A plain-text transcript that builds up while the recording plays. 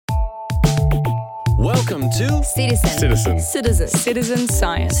Welcome to Citizen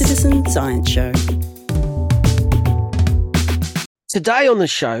Science Show. Today on the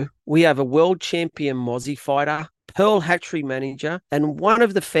show, we have a world champion Mozzie fighter, pearl hatchery manager, and one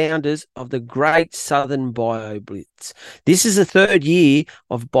of the founders of the Great Southern Bioblitz. This is the third year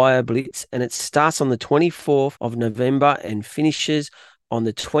of Bioblitz, and it starts on the 24th of November and finishes on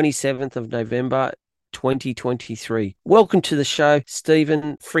the 27th of November, 2023. Welcome to the show,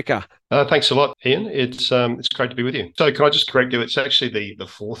 Stephen Fricker. Thanks a lot, Ian. It's great to be with you. So can I just correct you? It's actually the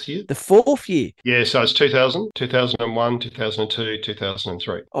fourth year. The fourth year? Yeah, so it's 2000, 2001, 2002,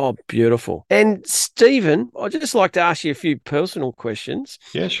 2003. Oh, beautiful. And Stephen, I'd just like to ask you a few personal questions.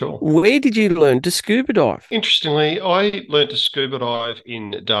 Yeah, sure. Where did you learn to scuba dive? Interestingly, I learned to scuba dive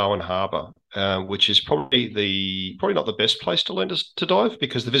in Darwin Harbour, which is probably not the best place to learn to dive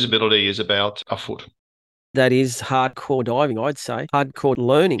because the visibility is about a foot. That is hardcore diving, I'd say. Hardcore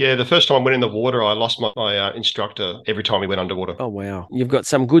learning. Yeah, the first time I went in the water, I lost my instructor every time we went underwater. Oh, wow. You've got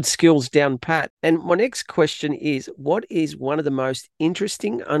some good skills down pat. And my next question is, what is one of the most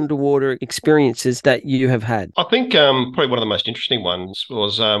interesting underwater experiences that you have had? I think probably one of the most interesting ones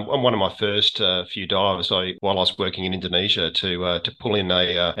was on one of my first few dives, while I was working in Indonesia, to pull in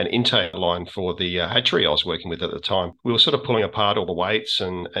an intake line for the hatchery I was working with at the time. We were sort of pulling apart all the weights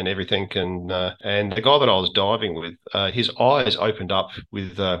and everything, and the guy that I was diving with, his eyes opened up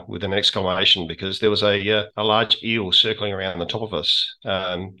with an exclamation because there was a large eel circling around the top of us,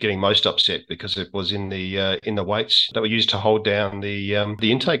 getting most upset because it was in the weights that were used to hold down the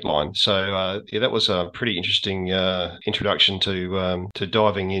intake line. So that was a pretty interesting introduction to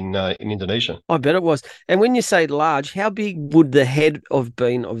diving in Indonesia. I bet it was. And when you say large, how big would the head have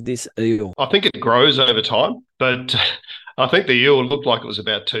been of this eel? I think it grows over time, but I think the eel looked like it was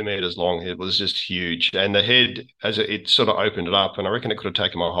about 2 meters long. It was just huge. And the head, as it sort of opened it up, and I reckon it could have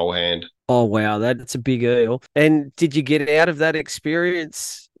taken my whole hand. Oh, wow. That's a big eel. And did you get out of that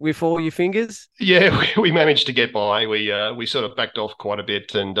experience with all your fingers? Yeah, we managed to get by. We sort of backed off quite a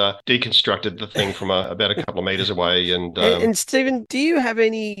bit and deconstructed the thing from about a couple of meters away. And Stephen, do you have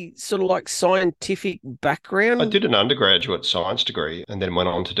any sort of like scientific background? I did an undergraduate science degree and then went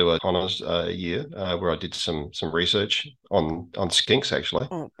on to do an honours year where I did some research on skinks, actually.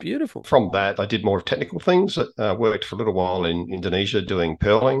 Oh, beautiful. From that, I did more of technical things. Worked for a little while in Indonesia doing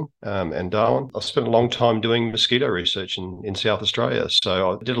pearling and Darwin. I spent a long time doing mosquito research in South Australia.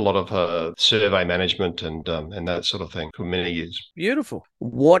 So I did a lot of survey management and that sort of thing for many years. Beautiful.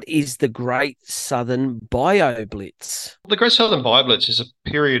 What is the Great Southern Bioblitz? The Great Southern Bioblitz is a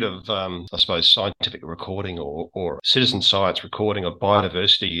period of, I suppose, scientific recording or citizen science recording of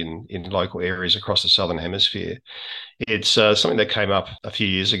biodiversity in local areas across the Southern Hemisphere. It's something that came up a few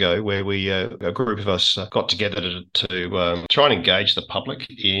years ago where a group of us got together to try and engage the public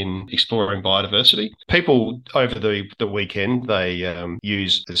in exploring biodiversity. People over the weekend, they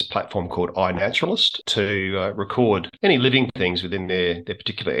use this platform called iNaturalist to record any living things within their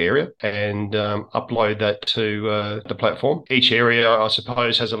particular area and upload that to the platform. Each area, I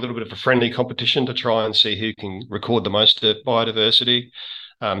suppose, has a little bit of a friendly competition to try and see who can record the most biodiversity.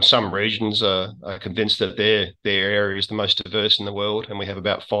 Some regions are convinced that their area is the most diverse in the world, and we have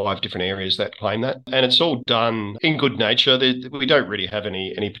about 5 different areas that claim that. And it's all done in good nature. We don't really have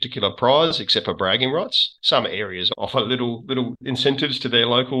any particular prize except for bragging rights. Some areas offer little incentives to their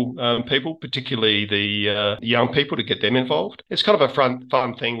local people, particularly the young people, to get them involved. It's kind of a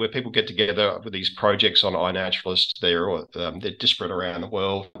fun thing where people get together with these projects on iNaturalist. They're disparate around the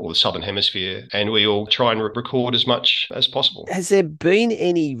world or the Southern Hemisphere, and we all try and record as much as possible. Has there been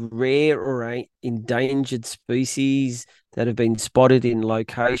any rare or endangered species that have been spotted in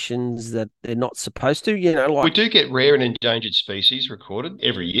locations that they're not supposed to? We do get rare and endangered species recorded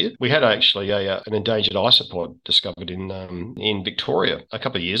every year. We had actually an endangered isopod discovered in Victoria a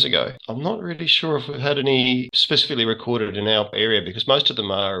couple of years ago. I'm not really sure if we've had any specifically recorded in our area because most of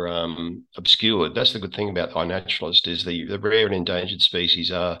them are obscured. That's the good thing about iNaturalist is the rare and endangered species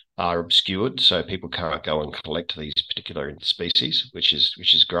are obscured, so people can't go and collect these particular species, which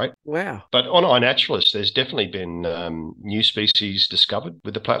is great. Wow. But on iNaturalist, there's definitely been new species discovered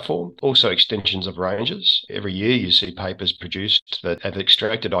with the platform, also extensions of ranges. Every year you see papers produced that have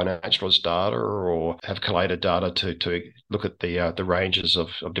extracted iNaturalist data or have collated data to look at the ranges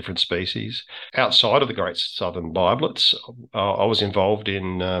of different species. Outside of the Great Southern Bioblitz, I was involved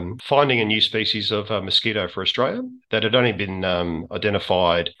in finding a new species of mosquito for Australia that had only been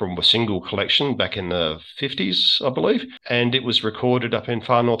identified from a single collection back in the 50s, I believe, and it was recorded up in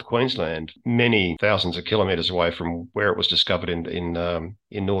far north Queensland, many thousands of kilometres away from where it was discovered in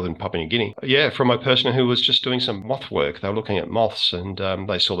northern Papua New Guinea. Yeah, from a person who was just doing some moth work. They were looking at moths, and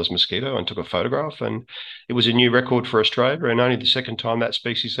they saw this mosquito and took a photograph, and it was a new record for Australia, and only the second time that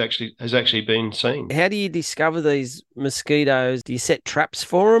species has actually been seen. How do you discover these mosquitoes? Do you set traps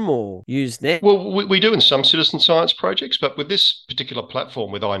for them or use nets? Well, we do in some citizen science projects, but with this particular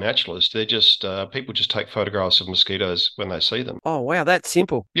platform with iNaturalist, they're just people just take photographs of mosquitoes when they see them. Oh, wow, that's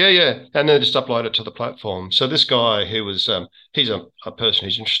simple. Yeah, and then just upload it to the platform. So this guy who was, he's a person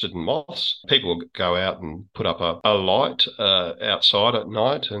who's interested in moths. People will go out and put up a light outside at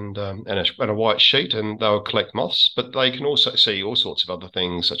night and a white sheet, and they'll collect moths. But they can also see all sorts of other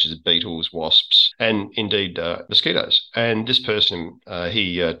things such as beetles, wasps, and indeed mosquitoes. And this person,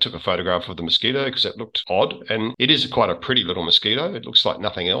 he took a photograph of the mosquito because it looked odd, and it is quite a pretty little mosquito. It looks like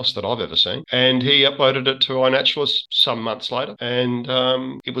nothing else that I've ever seen. And he uploaded it to iNaturalist some months later, and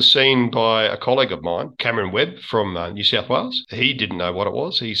it was seen by a colleague of mine, Cameron Webb from New South Wales. He didn't know what it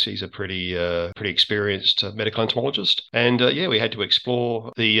was. He's a pretty experienced medical entomologist, and we had to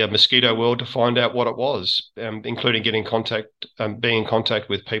explore the mosquito world to find out what it was, including being in contact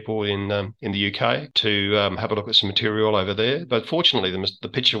with people in the UK to have a look at some material over there. But fortunately, the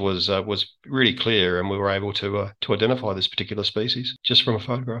picture was really clear, and we were able to identify this particular species just from a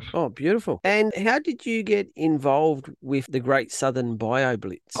photograph. Oh, beautiful. And how did you get involved with the Great Southern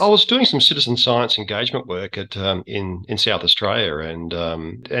Bioblitz? I was doing some citizen science engagement work in South Australia,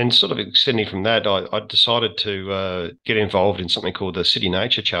 and sort of extending from that, I decided to get involved in something called the City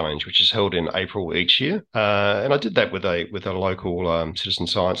Nature Challenge, which is held in April each year. And I did that with a local citizen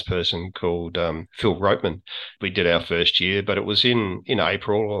science person called Phil Ropeman. We did our first year, but it was in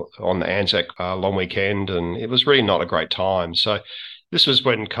April on the Anzac long weekend, and it was really not a great time. So this was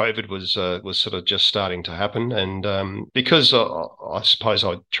when COVID was sort of just starting to happen, and because I suppose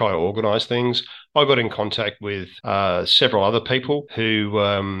I try to organise things, I got in contact with several other people who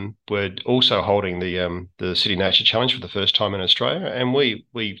were also holding the City Nature Challenge for the first time in Australia, and we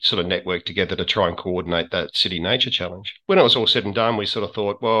sort of networked together to try and coordinate that City Nature Challenge. When it was all said and done, we sort of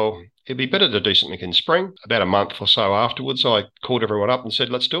thought, well, it'd be better to do something in spring. About a month or so afterwards, I called everyone up and said,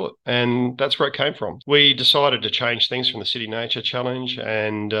 let's do it. And that's where it came from. We decided to change things from the City Nature Challenge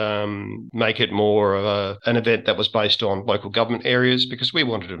and make it more of an event that was based on local government areas, because we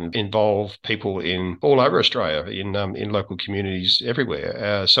wanted to involve people in all over Australia, in local communities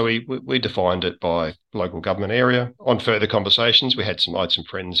everywhere. So we defined it by local government area. On further conversations, I had some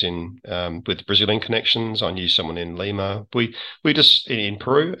friends with Brazilian connections. I knew someone in Lima. We just in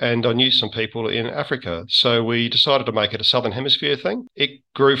Peru, and I knew some people in Africa. So we decided to make it a Southern Hemisphere thing. It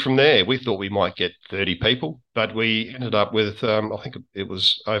grew from there. We thought we might get 30 people, but we ended up with, I think it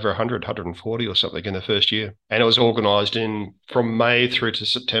was over 100, 140 or something in the first year. And it was organised from May through to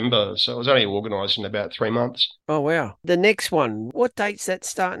September. So it was only organised in about 3 months. Oh, wow. The next one, what date's that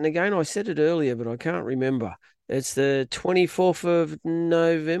starting again? I said it earlier, but I can't remember. It's the 24th of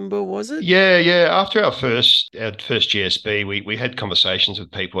November, was it? Yeah. After our first GSB, we had conversations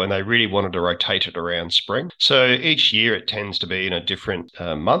with people, and they really wanted to rotate it around spring. So each year it tends to be in a different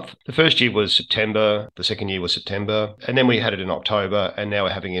month. The first year was September, the second year was September, and then we had it in October, and now we're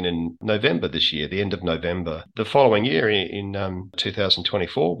having it in November this year, the end of November. The following year, in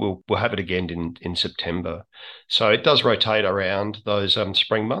 2024, we'll have it again in September. So it does rotate around those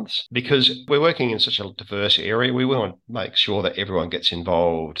spring months, because we're working in such a diverse area. We want to make sure that everyone gets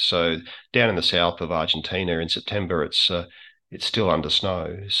involved. So down in the south of Argentina in September, it's still under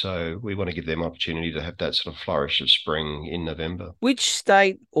snow. So we want to give them opportunity to have that sort of flourish of spring in November. Which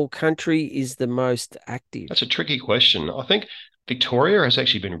state or country is the most active? That's a tricky question. I think Victoria has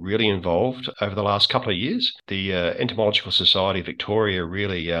actually been really involved over the last couple of years. The Entomological Society of Victoria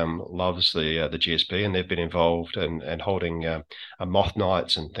really loves the GSB, and they've been involved and holding moth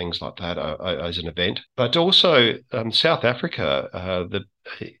nights and things like that as an event. But also South Africa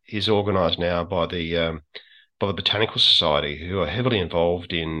is organised now by the Botanical Society, who are heavily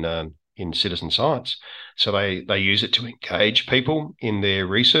involved in citizen science. So they use it to engage people in their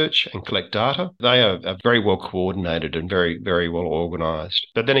research and collect data. They are very well coordinated and very, very well organised.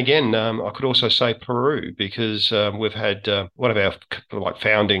 But then again, I could also say Peru, because we've had one of our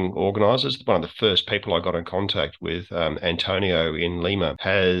founding organisers, one of the first people I got in contact with, Antonio in Lima,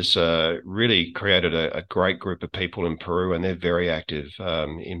 has really created a great group of people in Peru, and they're very active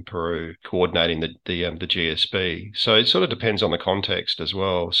in Peru, coordinating the GSB. So it sort of depends on the context as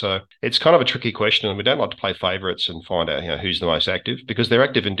well. So it's kind of a tricky question, and we don't like to play favourites and find out who's the most active, because they're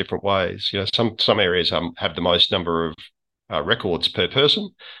active in different ways. Some areas have the most number of records per person,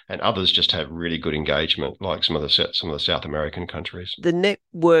 and others just have really good engagement, like some of the South American countries. The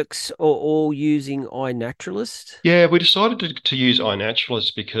networks are all using iNaturalist? Yeah, we decided to use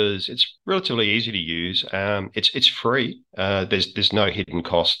iNaturalist because it's relatively easy to use. It's free. There's no hidden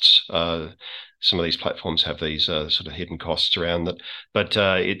costs. Some of these platforms have these sort of hidden costs around that, but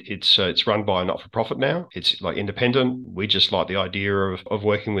it's run by a not-for-profit now. It's like independent. We just like the idea of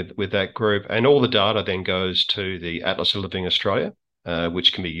working with that group, and all the data then goes to the Atlas of Living Australia,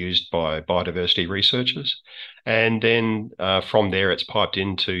 which can be used by biodiversity researchers. And then from there, it's piped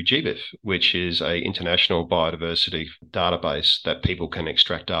into GBIF, which is an international biodiversity database that people can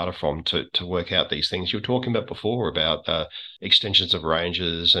extract data from to work out these things you were talking about before, about extensions of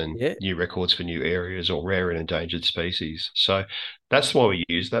ranges and new records for new areas or rare and endangered species. So that's why we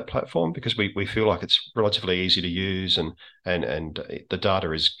use that platform, because we feel like it's relatively easy to use and the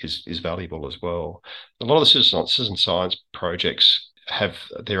data is valuable as well. A lot of the citizen science projects have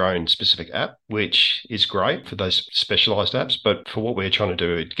their own specific app, which is great for those specialized apps. But for what we're trying to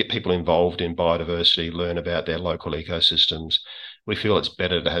do, to get people involved in biodiversity, learn about their local ecosystems, we feel it's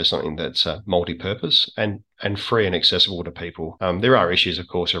better to have something that's multi-purpose and free and accessible to people. There are issues, of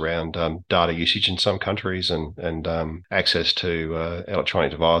course, around data usage in some countries and access to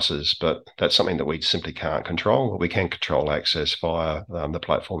electronic devices, but that's something that we simply can't control. We can control access via the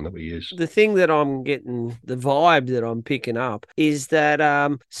platform that we use. The thing that I'm getting, the vibe that I'm picking up is that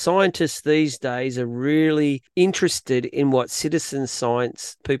scientists these days are really interested in what citizen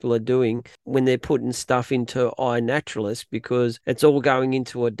science people are doing when they're putting stuff into iNaturalist, because it's all going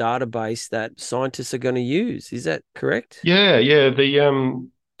into a database that scientists are going to use. Is that correct? Yeah.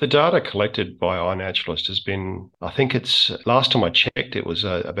 The data collected by iNaturalist has been, I think it's, last time I checked, it was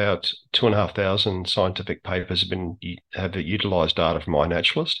about 2,500 scientific papers have utilised data from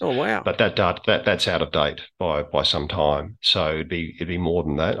iNaturalist. Oh, wow. But that data, that's out of date by some time. So it'd be more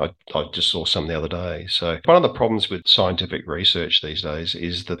than that. I just saw some the other day. So one of the problems with scientific research these days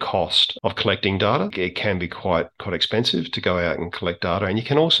is the cost of collecting data. It can be quite expensive to go out and collect data, and you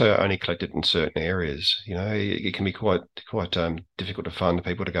can also only collect it in certain areas. You know, it can be quite difficult to fund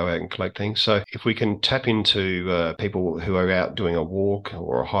people to go out and collect things. So if we can tap into people who are out doing a walk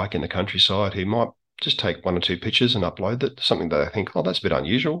or a hike in the countryside who might just take 1 or 2 pictures and upload that, something that I think, oh, that's a bit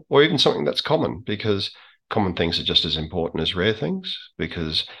unusual, or even something that's common, because common things are just as important as rare things,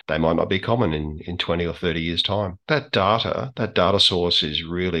 because they might not be common in 20 or 30 years' time. That data source is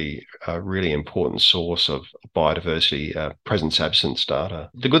really a really important source of biodiversity, presence-absence data.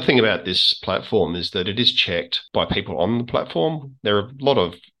 The good thing about this platform is that it is checked by people on the platform. There are a lot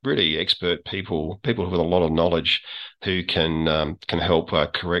of really expert people with a lot of knowledge who can help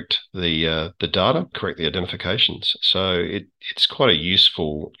correct the data, correct the identifications. So it's quite a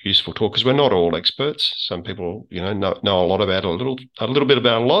useful tool, because we're not all experts. Some people, know a lot about a little bit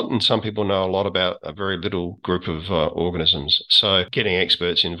about a lot, and some people know a lot about a very little group of organisms. So getting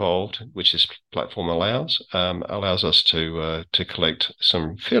experts involved, which this platform allows us to collect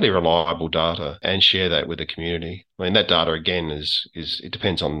some fairly reliable data and share that with the community. I mean, that data, again, it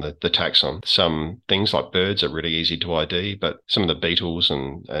depends on the taxon. Some things like birds are really easy to ID, but some of the beetles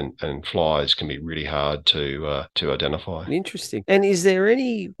and flies can be really hard to identify. Interesting. And is there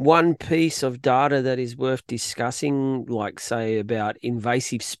any one piece of data that is worth discussing, like, say, about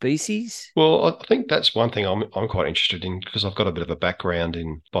invasive species? Well, I think that's one thing I'm quite interested in, because I've got a bit of a background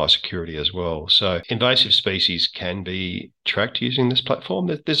in biosecurity as well. So invasive species can be tracked using this platform.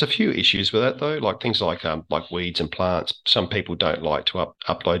 There's a few issues with that, though, like things like weeds and plants. Some people don't like to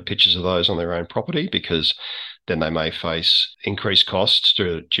upload pictures of those on their own property, because then they may face increased costs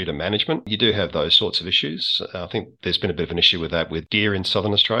due to management. You do have those sorts of issues. I think there's been a bit of an issue with that with deer in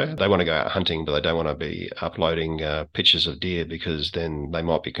Southern Australia. They want to go out hunting, but they don't want to be uploading pictures of deer, because then they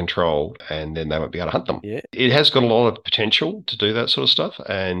might be controlled and then they won't be able to hunt them. Yeah. It has got a lot of potential to do that sort of stuff.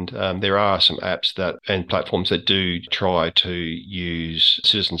 And there are some apps and platforms that do try to use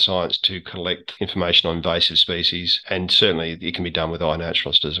citizen science to collect information on invasive species. And certainly it can be done with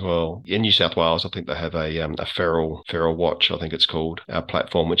iNaturalist as well. In New South Wales, I think they have a feral watch, I think it's called, our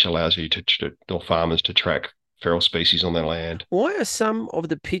platform, which allows you or farmers to track feral species on their land. Why are some of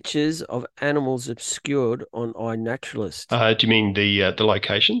the pictures of animals obscured on iNaturalist? Do you mean the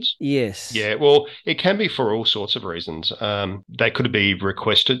locations? Yes. Yeah, well, it can be for all sorts of reasons. They could be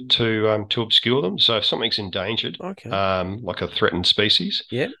requested to obscure them. So if something's endangered, okay, like a threatened species,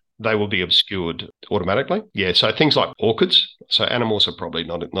 yeah, they will be obscured automatically. Yeah, so things like orchids. So animals are probably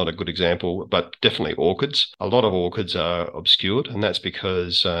not a good example, but definitely orchids. A lot of orchids are obscured, and that's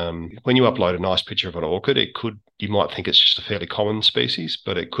because when you upload a nice picture of an orchid, you might think it's just a fairly common species,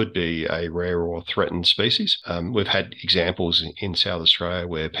 but it could be a rare or threatened species. We've had examples in South Australia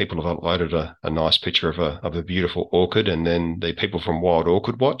where people have uploaded a nice picture of a beautiful orchid, and then the people from Wild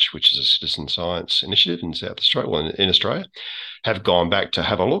Orchid Watch, which is a citizen science initiative in South Australia, well, in Australia, have gone back to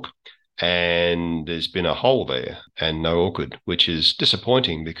have a look, and there's been a hole there and no orchid, which is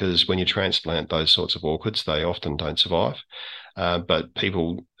disappointing because when you transplant those sorts of orchids, they often don't survive. But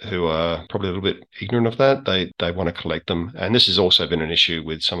people who are probably a little bit ignorant of that, they want to collect them. And this has also been an issue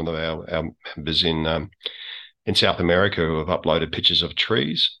with some of our members in South America who have uploaded pictures of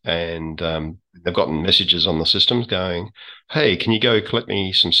trees, and they've gotten messages on the systems going, hey, can you go collect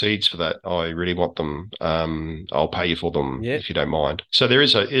me some seeds for that? I really want them. I'll pay you for them if you don't mind. So there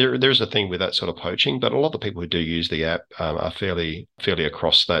is a thing with that sort of poaching, but a lot of the people who do use the app are fairly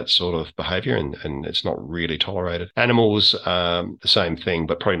across that sort of behavior, and it's not really tolerated. Animals, the same thing,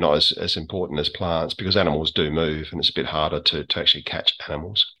 but probably not as important as plants, because animals do move and it's a bit harder to actually catch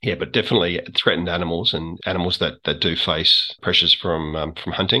animals. Yeah, but definitely threatened animals and animals that do face pressures from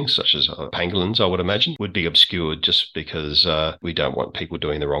hunting, such as pangolins, I would imagine, would be obscured just because we don't want people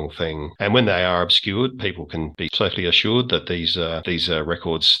doing the wrong thing. And when they are obscured, people can be safely assured that these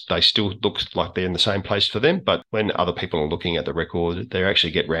records, they still look like they're in the same place for them. But when other people are looking at the record, they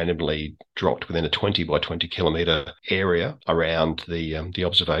actually get randomly dropped within a 20 by 20 kilometre area around the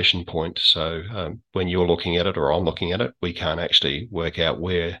observation point. So when you're looking at it or I'm looking at it, we can't actually work out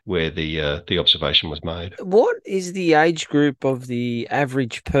where the observation was made. What is the age group of the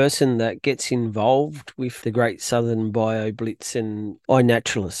average person that gets involved with the Great Southern Bioblitz and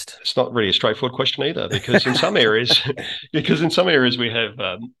iNaturalist? It's not really a straightforward question either, because in some areas, we have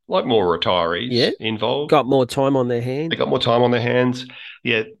like more retirees involved. Got more time on their hands. They got more time on their hands.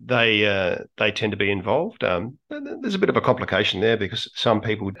 Yeah, they tend to be involved. There's a bit of a complication there because some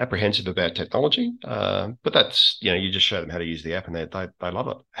people are apprehensive about technology, but that's, you just show them how to use the app and they love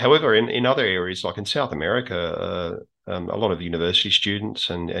it. However, in other areas, like in South America, a lot of university students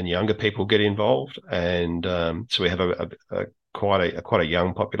and younger people get involved, and so we have quite a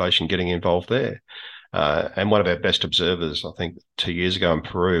young population getting involved there. And one of our best observers, I think 2 years ago in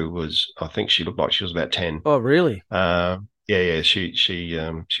Peru, I think she looked like she was about 10. Oh, really? Yeah. She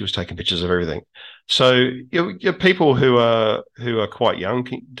was taking pictures of everything. So people who are quite young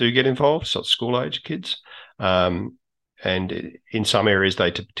do get involved, so school age kids. And in some areas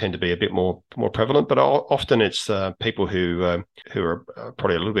they tend to be a bit more prevalent, but often it's people who are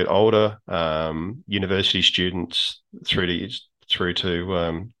probably a little bit older, university students through to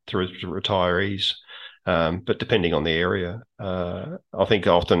retirees. But depending on the area, I think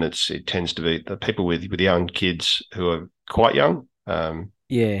often it tends to be the people with young kids who are quite young.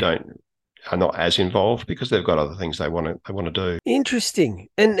 Are not as involved because they've got other things they want to do. Interesting.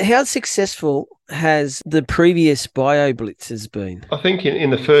 And how successful has the previous BioBlitzes been? I think in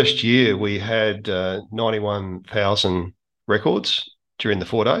the first year we had 91,000 records during the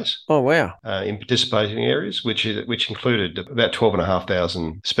 4 days. Oh, wow. In participating areas, which included about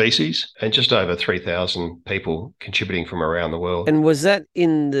 12,500 species and just over 3,000 people contributing from around the world. And was that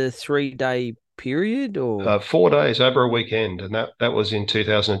in the 3-day period or 4 days over a weekend, and that was in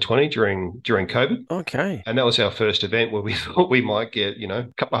 2020 during COVID. Okay. And that was our first event where we thought we might get a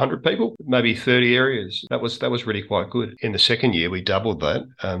couple of hundred people, maybe 30 areas. That was really quite good. In the second year we doubled that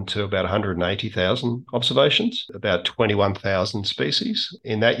to about 180,000 observations, about 21,000 species.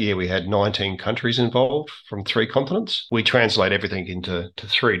 In that year we had 19 countries involved from 3 continents. We translate everything into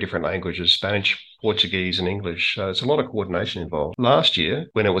 3 different languages: Spanish, Portuguese and English. So it's a lot of coordination involved. Last year,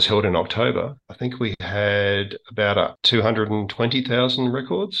 when it was held in October, I think we had about 220,000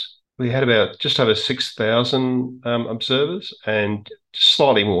 records. We had about just over 6,000 observers and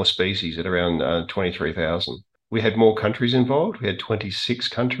slightly more species at around 23,000. We had more countries involved. We had 26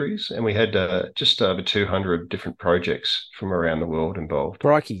 countries, and we had just over 200 different projects from around the world involved.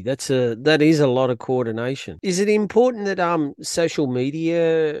 Crikey, that is a lot of coordination. Is it important that social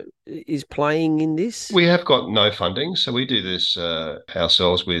media is playing in this? We have got no funding, so we do this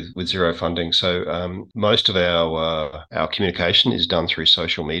ourselves with zero funding. So most of our communication is done through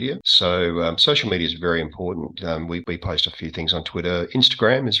social media. So social media is very important. We post a few things on Twitter.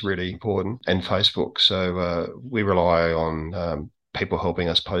 Instagram is really important, and Facebook. So we rely on people helping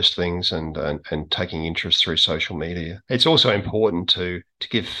us post things and taking interest through social media. It's also important to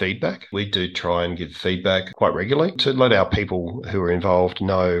give feedback. We do try and give feedback quite regularly to let our people who are involved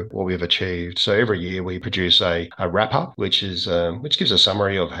know what we've achieved. So every year we produce a wrap-up, which gives a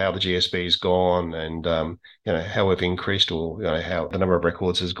summary of how the GSB has gone and how we've increased, or how the number of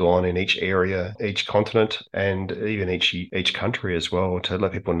records has gone in each area, each continent, and even each country as well, to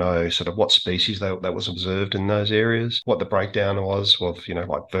let people know sort of what species that was observed in those areas, what the breakdown was of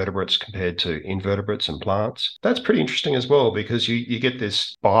like vertebrates compared to invertebrates and plants. That's pretty interesting as well, because you get this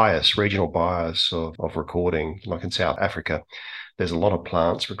regional bias of recording. Like in South Africa, there's a lot of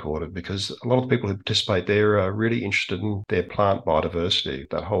plants recorded because a lot of the people who participate there are really interested in their plant biodiversity.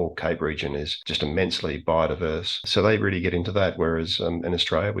 The whole Cape region is just immensely biodiverse. So they really get into that, whereas in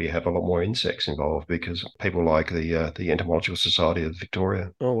Australia, we have a lot more insects involved because people like the Entomological Society of Victoria.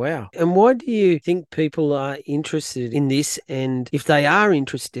 Oh, wow. And why do you think people are interested in this? And if they are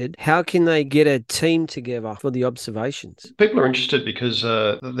interested, how can they get a team together for the observations? People are interested because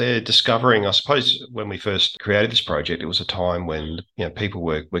they're discovering, I suppose, when we first created this project, it was a time when people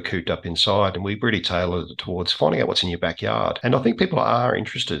were cooped up inside, and we really tailored it towards finding out what's in your backyard. And I think people are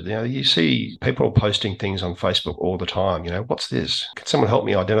interested. You see people posting things on Facebook all the time. What's this? Can someone help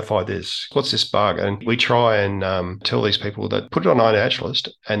me identify this? What's this bug? And we try and tell these people that put it on iNaturalist,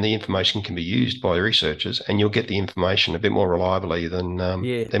 and the information can be used by researchers, and you'll get the information a bit more reliably than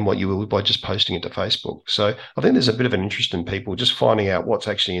what you will by just posting it to Facebook. So I think there's a bit of an interest in people just finding out what's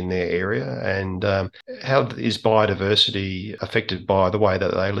actually in their area and how is biodiversity affected by the way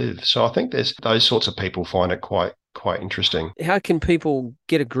that they live. So I think there's those sorts of people find it quite interesting. How can people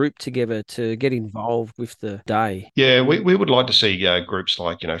get a group together to get involved with the day? Yeah, we would like to see groups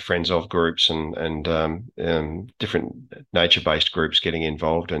like friends of groups and different nature-based groups getting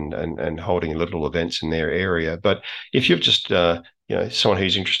involved and holding little events in their area. But if you've just someone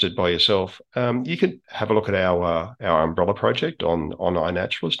who's interested by yourself, you can have a look at our umbrella project on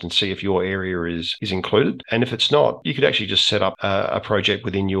iNaturalist and see if your area is included. And if it's not, you could actually just set up a project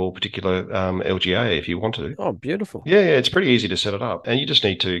within your particular LGA if you want to. Oh, beautiful. Yeah, it's pretty easy to set it up. And you just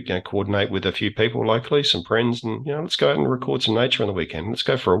need to coordinate with a few people locally, some friends, and let's go out and record some nature on the weekend. Let's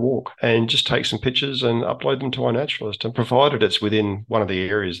go for a walk and just take some pictures and upload them to iNaturalist. And provided it's within one of the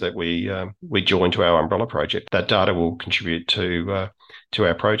areas that we join to our umbrella project, that data will contribute to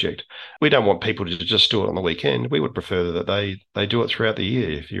our project. We don't want people to just do it on the weekend. We would prefer that they do it throughout the year.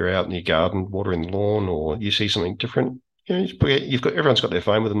 If you're out in your garden watering the lawn, or you see something different, everyone's got their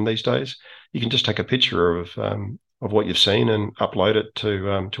phone with them these days. You can just take a picture of what you've seen and upload it to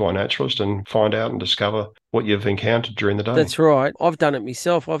iNaturalist and find out and discover what you've encountered during the day. That's right. I've done it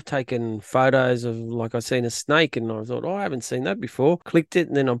myself. I've taken photos of, like, I seen a snake and I thought, I haven't seen that before. Clicked it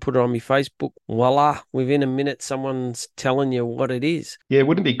and then I put it on my Facebook. Voila, within a minute, someone's telling you what it is. Yeah,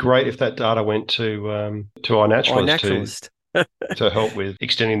 wouldn't it be great if that data went to iNaturalist? To help with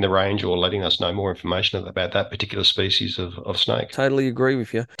extending the range or letting us know more information about that particular species of snake. Totally agree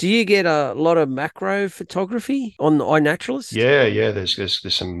with you. Do you get a lot of macro photography on iNaturalist? Yeah.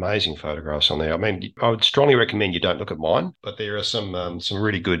 There's some amazing photographs on there. I mean, I would strongly recommend you don't look at mine, but there are some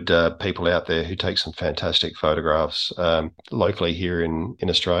really good people out there who take some fantastic photographs locally here in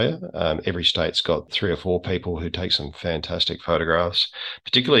Australia. Every state's got 3 or 4 people who take some fantastic photographs,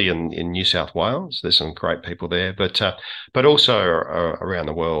 particularly in New South Wales. There's some great people there, but also around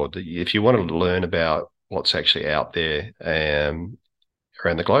the world. If you want to learn about what's actually out there around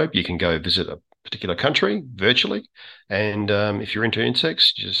the globe, you can go visit a particular country virtually. And if you're into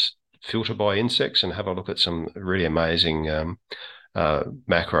insects, just filter by insects and have a look at some really amazing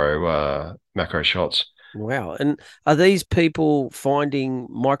macro shots. Wow. And are these people finding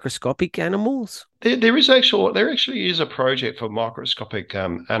microscopic animals? There actually is a project for microscopic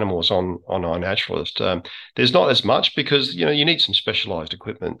animals on iNaturalist. There's not as much because you need some specialized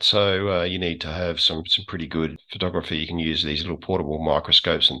equipment. So you need to have some pretty good photography. You can use these little portable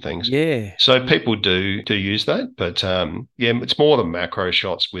microscopes and things. Yeah. So people do use that, but it's more the macro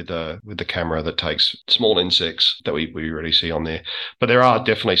shots with the camera that takes small insects that we really see on there. But there are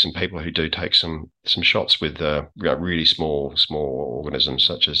definitely some people who do take some shots with really small organisms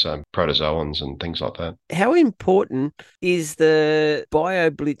such as protozoans and things like that. How important is the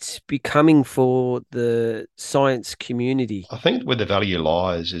Bioblitz becoming for the science community? I think where the value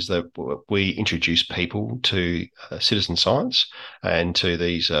lies is that we introduce people to citizen science and to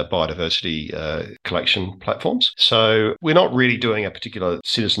these biodiversity collection platforms. So we're not really doing a particular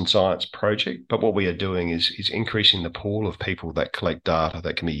citizen science project, but what we are doing is increasing the pool of people that collect data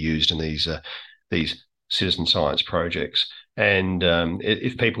that can be used in these citizen science projects. And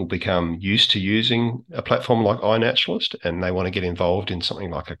if people become used to using a platform like iNaturalist and they want to get involved in something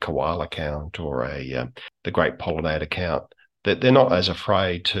like a koala count or the Great Pollinator count, that they're not as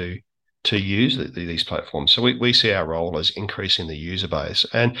afraid to use these platforms. So we see our role as increasing the user base.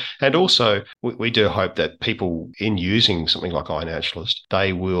 And also, we do hope that people in using something like iNaturalist,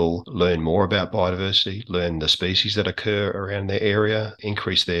 they will learn more about biodiversity, learn the species that occur around their area,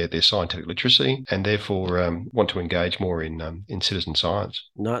 increase their scientific literacy, and therefore want to engage more in citizen science.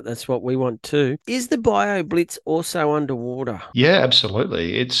 No, that's what we want too. Is the Bioblitz also underwater? Yeah,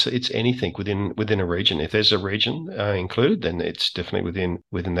 absolutely. It's anything within a region. If there's a region included, then it's definitely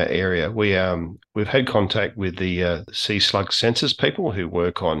within that area. We've had contact with the sea slug census people who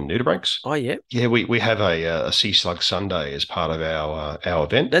work on nudibranchs. Oh yeah, yeah. We have a sea slug Sunday as part of our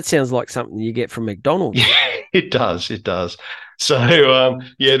event. That sounds like something you get from McDonald's. Yeah, it does. It does. So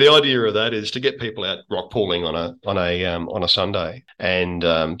the idea of that is to get people out rock pooling on a Sunday, and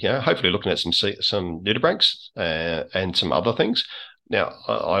hopefully looking at some nudibranchs and some other things. Now,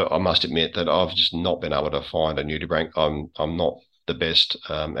 I must admit that I've just not been able to find a nudibranch. I'm not the best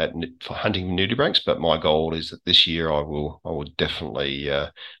at hunting nudibranchs, but my goal is that this year I will definitely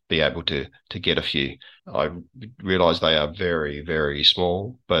be able to get a few. I realise they are very, very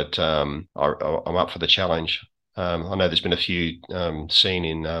small, but I'm up for the challenge. I know there's been a few seen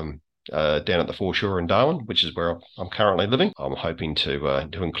in down at the foreshore in Darwin, which is where I'm currently living. I'm hoping to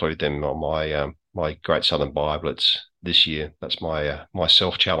include them on my Great Southern Bioblitz this year. That's my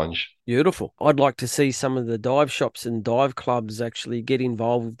self-challenge. Beautiful. I'd like to see some of the dive shops and dive clubs actually get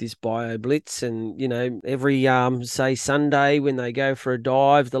involved with this Bioblitz, and every say Sunday when they go for a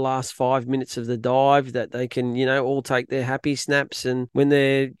dive, the last 5 minutes of the dive, that they can all take their happy snaps, and when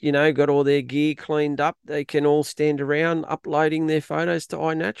they're got all their gear cleaned up, they can all stand around uploading their photos to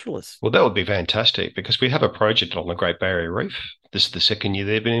iNaturalist. Well, that would be fantastic, because we have a project on the Great Barrier Reef. This is the second year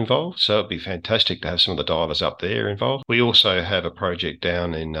they've been involved, so it'd be fantastic to have some of the divers up there involved. We also have a project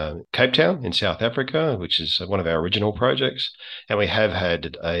down in Cape Town in South Africa, which is one of our original projects, and we have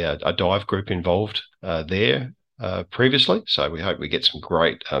had a dive group involved there previously. So we hope we get some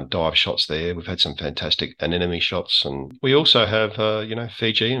great dive shots there. We've had some fantastic anemone shots, and we also have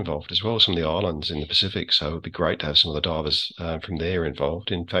Fiji involved as well, some of the islands in the Pacific. So it'd be great to have some of the divers from there involved.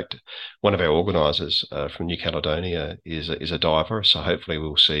 In fact, one of our organisers from New Caledonia is a diver, so hopefully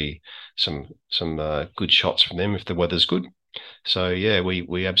we'll see some good shots from them if the weather's good. So yeah,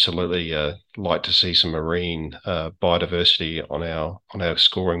 we absolutely like to see some marine biodiversity on our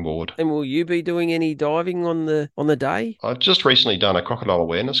scoring board. And will you be doing any diving on the day? I've just recently done a crocodile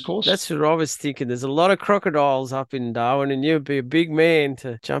awareness course. That's what I was thinking. There's a lot of crocodiles up in Darwin, and you'd be a big man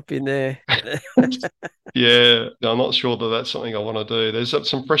to jump in there. Yeah, I'm not sure that that's something I want to do. There's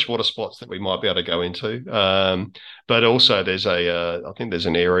some freshwater spots that we might be able to go into, but also there's I think there's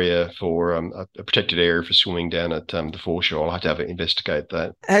an area for a protected area for swimming down at the foreshore. I'll have to investigate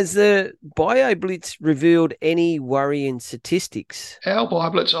that. Has the Bioblitz revealed any worrying statistics? Our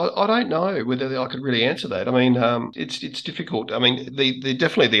Bioblitz, I don't know whether I could really answer that. I mean, it's difficult. I mean,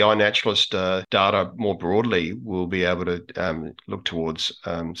 definitely the iNaturalist data more broadly will be able to look towards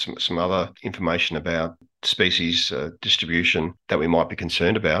some other information about species distribution that we might be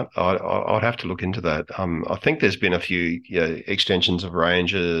concerned about. I'd have to look into that. I think there's been a few extensions of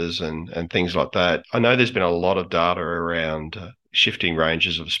ranges and things like that. I know there's been a lot of data around shifting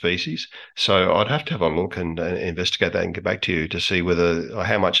ranges of species. So I'd have to have a look and investigate that and get back to you to see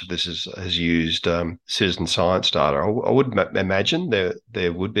how much of this has used citizen science data. I would imagine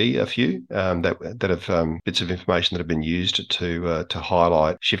there would be a few that have bits of information that have been used to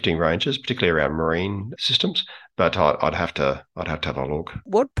highlight shifting ranges, particularly around marine systems. But I'd have to have a look.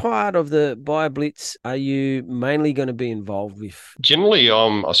 What part of the Bioblitz are you mainly going to be involved with? Generally,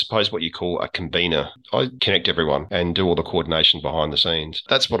 I suppose what you call a convener. I connect everyone and do all the coordination behind the scenes.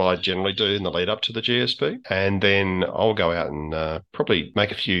 That's what I generally do in the lead up to the GSB. And then I'll go out and probably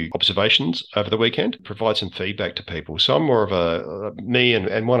make a few observations over the weekend, provide some feedback to people. So I'm more of me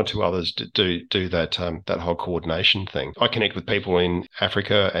and one or two others do that whole coordination thing. I connect with people in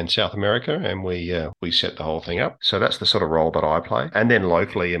Africa and South America, and we set the whole thing up. So that's the sort of role that I play. And then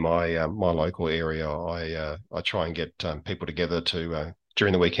locally in my local area, I try and get people together to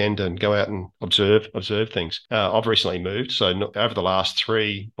during the weekend and go out and observe things. I've recently moved, so over the last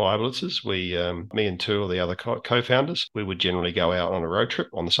 3 Bioblitzes, me and 2 of the other co-founders, we would generally go out on a road trip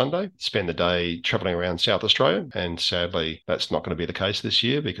on the Sunday, spend the day travelling around South Australia, and sadly that's not going to be the case this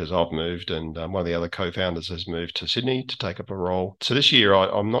year because I've moved and one of the other co-founders has moved to Sydney to take up a role. So this year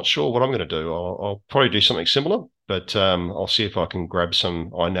I'm not sure what I'm going to do. I'll probably do something similar, But I'll see if I can grab some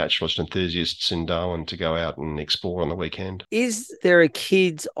iNaturalist enthusiasts in Darwin to go out and explore on the weekend. Is there a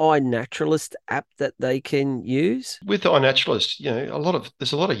kids iNaturalist app that they can use? With iNaturalist,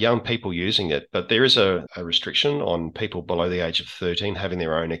 there's a lot of young people using it, but there is a restriction on people below the age of 13 having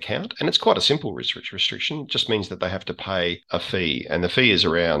their own account. And it's quite a simple restriction. It just means that they have to pay a fee. And the fee is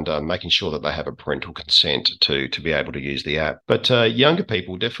around making sure that they have a parental consent to be able to use the app. But younger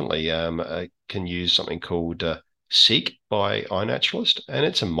people definitely can use something called Seek by iNaturalist, and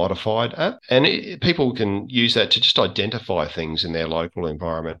it's a modified app, and people can use that to just identify things in their local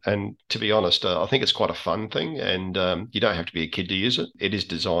environment. And to be honest, I think it's quite a fun thing, and you don't have to be a kid to use it. It is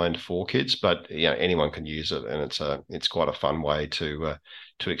designed for kids, but anyone can use it, and it's quite a fun way to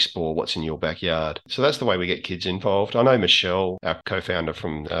explore what's in your backyard. So that's the way we get kids involved. I know Michelle, our co-founder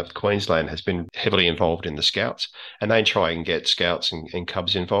from Queensland, has been heavily involved in the Scouts, and they try and get Scouts and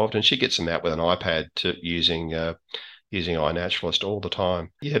Cubs involved, and she gets them out with an iPad using iNaturalist all the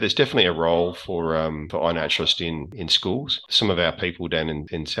time. Yeah, there's definitely a role for iNaturalist in schools. Some of our people down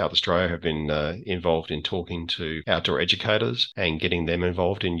in South Australia have been involved in talking to outdoor educators and getting them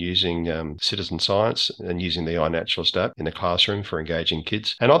involved in using citizen science and using the iNaturalist app in the classroom for engaging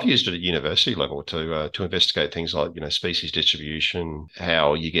kids. And I've used it at university level to investigate things like species distribution,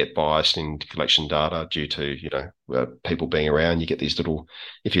 how you get biased in collection data due to people being around. You get these little,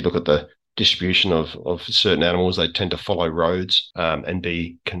 if you look at the distribution of certain animals, they tend to follow roads and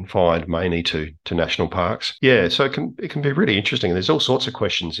be confined mainly to national parks. Yeah, so it can be really interesting. There's all sorts of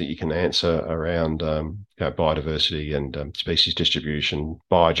questions that you can answer around biodiversity and species distribution,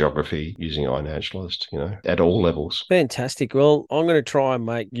 biogeography using iNaturalist, at all levels. Fantastic. Well, I'm going to try and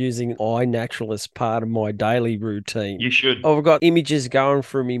make using iNaturalist part of my daily routine. You should. I've got images going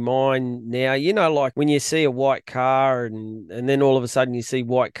through my mind now, like when you see a white car and then all of a sudden you see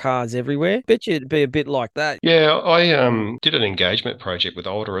white cars everywhere. Bet you it'd be a bit like that. Yeah, I did an engagement project with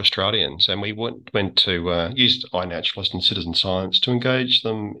older Australians, and we went to use iNaturalist and citizen science to engage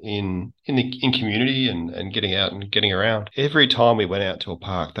them in community and getting out and getting around. Every time we went out to a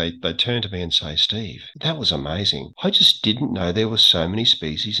park, they turn to me and say, "Steve, that was amazing. I just didn't know there were so many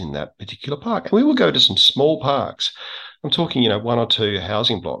species in that particular park." And we would go to some small parks. I'm talking, one or two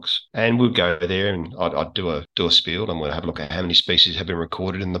housing blocks, and we'd go there and I'd do a spiel and we'd have a look at how many species have been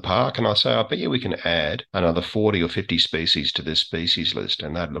recorded in the park. And I say, I bet you we can add another 40 or 50 species to this species list.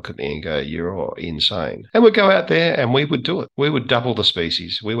 And they'd look at me and go, "You're insane." And we'd go out there and we would do it. We would double the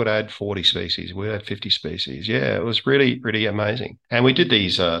species. We would add 40 species. We'd add 50 species. Yeah, it was really, really amazing. And we did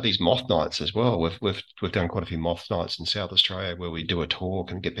these moth nights as well. We've done quite a few moth nights in South Australia where we do a talk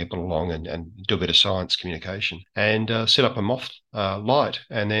and get people along and do a bit of science communication and set up a moth light,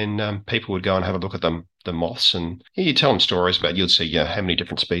 and then people would go and have a look at the moths, and you tell them stories about, you'd see how many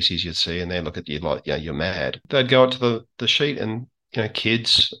different species you'd see, and they look at you like you're mad. They'd go up to the sheet, and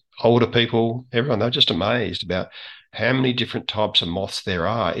kids, older people, everyone, they're just amazed about how many different types of moths there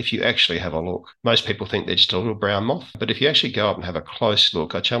are if you actually have a look. Most people think they're just a little brown moth, but if you actually go up and have a close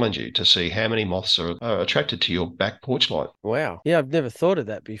look, I challenge you to see how many moths are attracted to your back porch light. Wow. Yeah, I've never thought of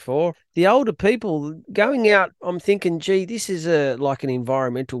that before. The older people going out, I'm thinking, gee, this is like an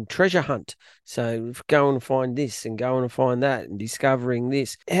environmental treasure hunt. So going to find this and going to find that and discovering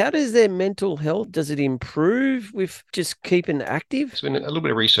this. How does their mental health, does it improve with just keeping active? There's been a little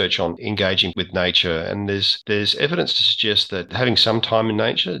bit of research on engaging with nature, and there's evidence to suggest that having some time in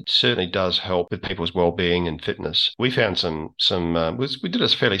nature certainly does help with people's well-being and fitness. We found we did a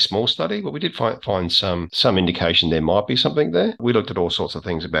fairly small study, but we did find some indication there might be something there. We looked at all sorts of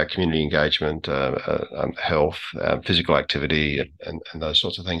things about community engagement, health, physical activity, and those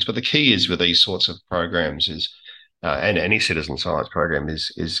sorts of things. But the key is with these sorts of programs is, and any citizen science program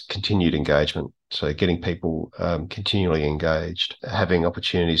is continued engagement. So getting people continually engaged, having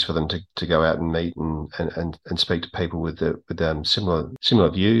opportunities for them to go out and meet and speak to people with similar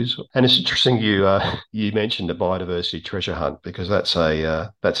views. And it's interesting you mentioned the biodiversity treasure hunt, because that's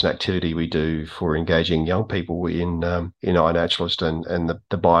an activity we do for engaging young people in iNaturalist and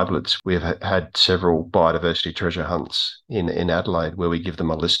the Bioblitz. We've had several biodiversity treasure hunts in Adelaide where we give them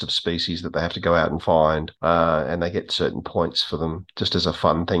a list of species that they have to go out and find, and they get certain points for them, just as a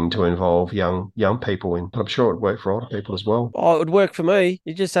fun thing to involve young people in. But I'm sure it'd work for older people as well. Oh, it would work for me.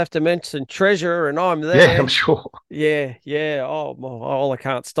 You just have to mention treasure and I'm there. Yeah, I'm sure. Yeah. Oh, I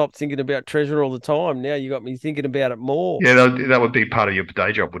can't stop thinking about treasure all the time. Now you got me thinking about it more. Yeah, that would be part of your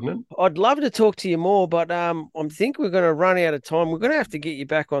day job, wouldn't it? I'd love to talk to you more, but I think we're going to run out of time. We're going to have to get you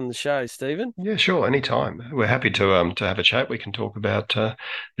back on the show, Stephen. Yeah, sure. Anytime. We're happy to have a chat. We can talk about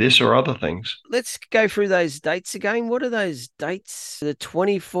this or other things. Let's go through those dates again. What are those dates? The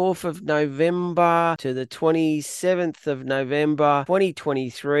 24th of November September to the 27th of November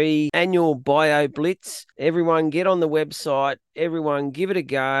 2023 annual Bioblitz. Everyone get on the website. Everyone give it a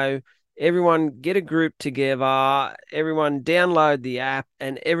go. Everyone get a group together. Everyone download the app,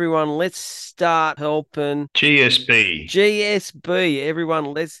 and everyone let's start helping GSB.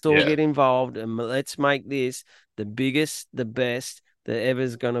 Everyone, let's all get involved, and let's make this the biggest, the best that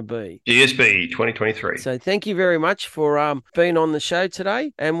ever's going to be. GSB 2023. So thank you very much for being on the show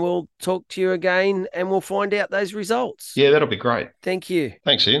today, and we'll talk to you again, and we'll find out those results. Yeah, that'll be great. Thank you.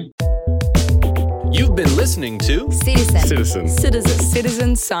 Thanks, Ian. You've been listening to Citizen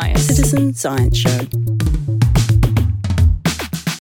Science. Citizen Science Show.